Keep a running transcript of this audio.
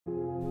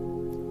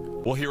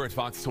Well, here at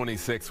Fox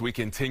 26, we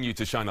continue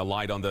to shine a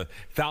light on the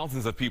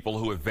thousands of people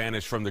who have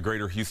vanished from the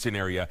greater Houston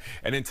area.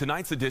 And in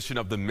tonight's edition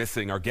of The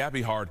Missing, our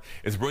Gabby Hart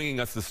is bringing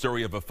us the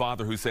story of a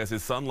father who says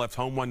his son left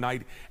home one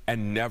night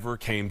and never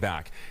came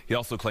back. He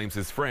also claims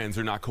his friends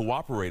are not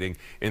cooperating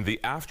in the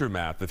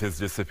aftermath of his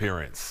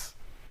disappearance.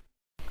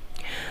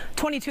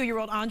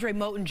 22-year-old Andre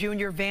Moten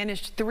Jr.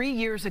 vanished 3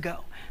 years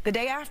ago. The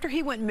day after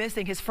he went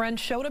missing, his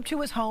friends showed up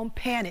to his home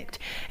panicked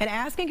and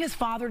asking his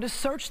father to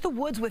search the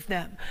woods with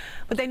them.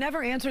 But they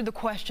never answered the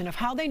question of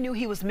how they knew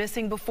he was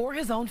missing before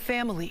his own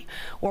family,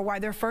 or why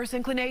their first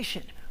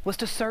inclination was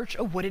to search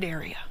a wooded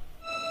area.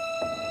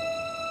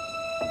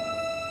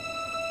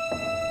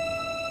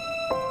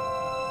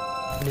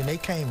 And then they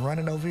came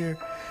running over here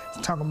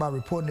talking about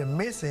reporting him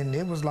missing.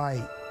 It was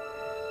like,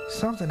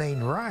 something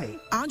ain't right.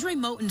 Andre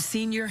Moten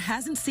Sr.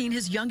 hasn't seen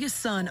his youngest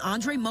son,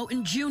 Andre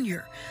Moten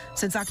Jr.,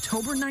 since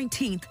October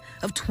 19th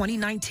of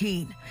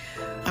 2019.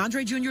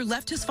 Andre Jr.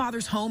 left his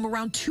father's home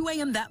around 2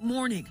 a.m. that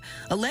morning,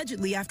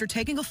 allegedly after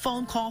taking a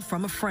phone call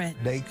from a friend.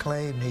 They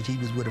claimed that he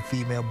was with a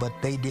female, but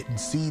they didn't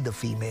see the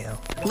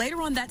female. Later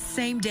on that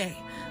same day,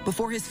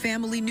 before his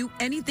family knew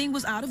anything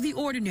was out of the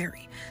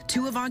ordinary,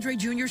 two of Andre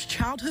Jr.'s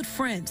childhood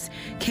friends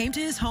came to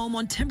his home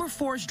on Timber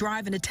Forest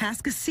Drive in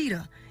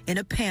Atascocita in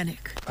a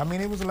panic. I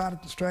mean, it was a lot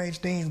of strange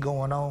things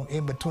going on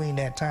in between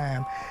that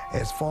time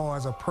as far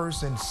as a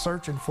person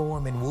searching for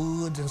him in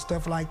woods and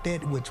stuff like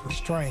that, which was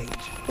strange.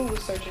 Who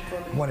was searching for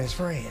him? One of his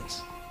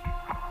friends.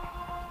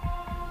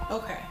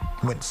 Okay.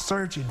 Went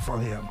searching for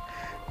him,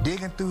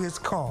 digging through his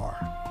car,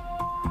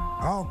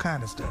 all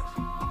kind of stuff.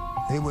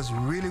 It was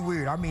really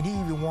weird. I mean, he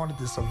even wanted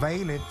the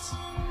surveillance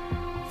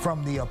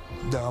from the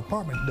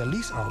apartment, the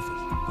lease office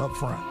up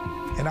front.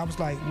 And I was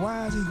like,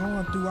 why is he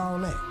going through all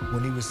that?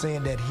 When he was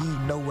saying that he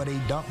know where they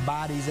dump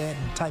bodies at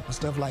and type of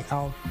stuff like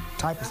all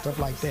type of stuff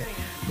like that.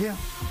 Yeah.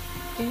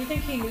 Do you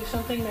think he knew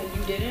something that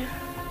you didn't?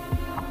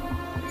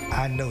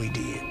 I know he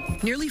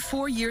did. Nearly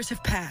 4 years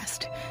have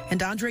passed,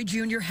 and Andre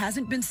Jr.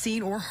 hasn't been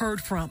seen or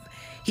heard from.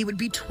 He would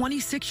be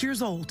 26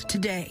 years old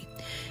today.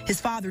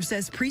 His father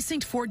says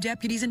Precinct 4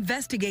 deputies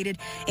investigated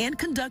and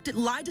conducted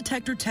lie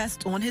detector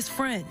tests on his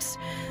friends.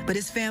 But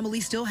his family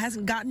still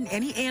hasn't gotten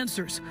any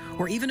answers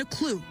or even a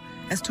clue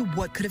as to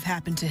what could have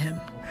happened to him.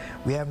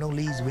 We have no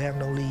leads, we have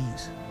no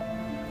leads.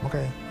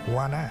 Okay,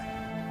 why not?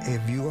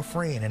 If you're a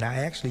friend, and I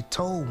actually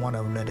told one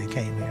of them that they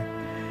came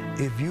here,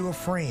 if you're a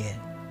friend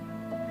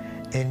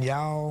and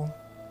y'all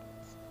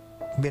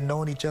been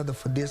knowing each other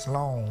for this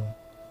long,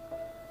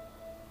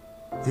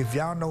 if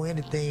y'all know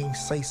anything,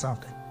 say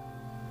something.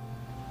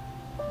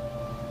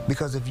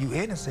 Because if you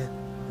innocent,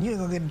 you ain't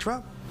gonna get in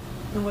trouble.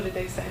 And what did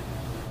they say?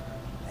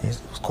 It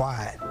was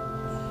quiet.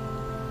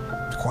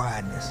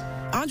 Quietness.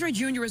 Andre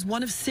Jr. is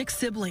one of 6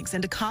 siblings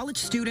and a college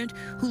student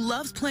who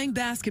loves playing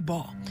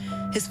basketball.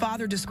 His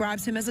father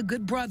describes him as a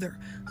good brother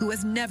who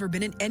has never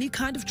been in any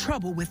kind of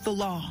trouble with the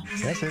law.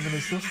 That's him and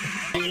his sister.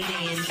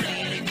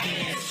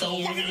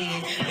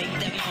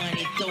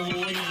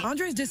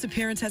 Andre's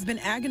disappearance has been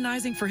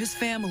agonizing for his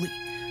family.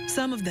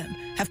 Some of them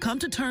have come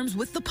to terms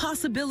with the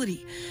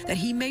possibility that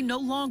he may no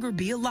longer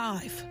be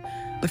alive.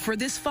 But for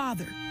this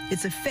father,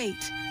 it's a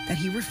fate that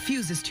he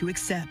refuses to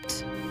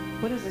accept.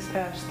 What has this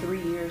past 3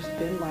 years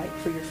been like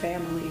for your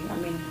family? I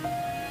mean,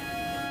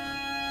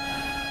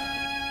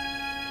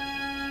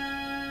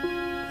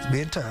 it's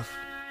been tough.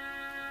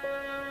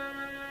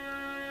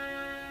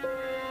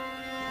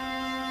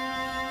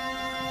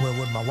 Well,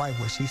 what my wife,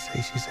 what she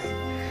say,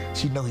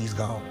 she know he's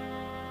gone.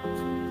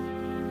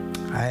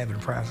 I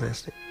haven't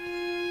processed it.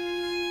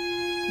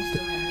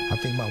 I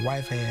think my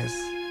wife has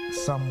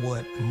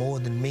somewhat more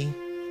than me.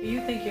 do you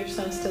think your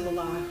son's still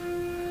alive?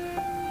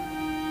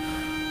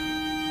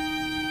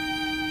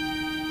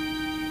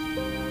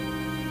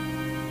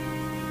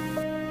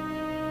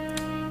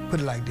 Put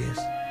it like this.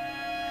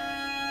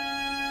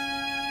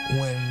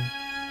 When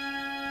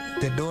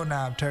the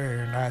doorknob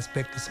turned, I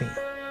expect to see him.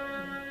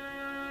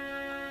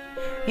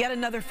 Yet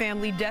another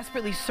family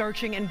desperately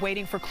searching and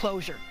waiting for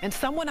closure. And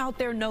someone out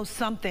there knows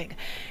something.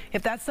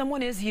 If that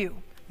someone is you,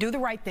 do the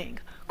right thing.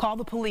 Call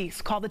the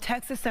police. Call the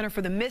Texas Center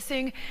for the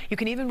Missing. You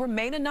can even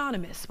remain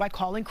anonymous by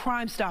calling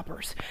Crime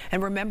Stoppers.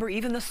 And remember,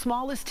 even the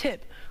smallest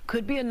tip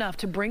could be enough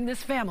to bring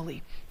this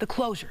family the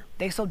closure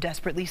they so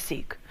desperately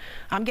seek.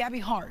 I'm Gabby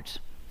Hart,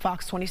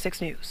 Fox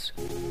 26 News.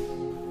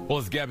 Well,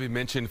 as Gabby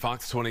mentioned,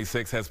 Fox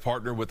 26 has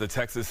partnered with the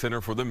Texas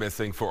Center for the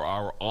Missing for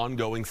our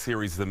ongoing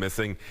series, The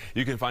Missing.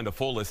 You can find a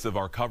full list of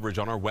our coverage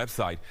on our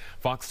website,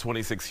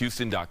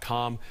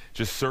 fox26houston.com.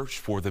 Just search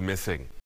for The Missing.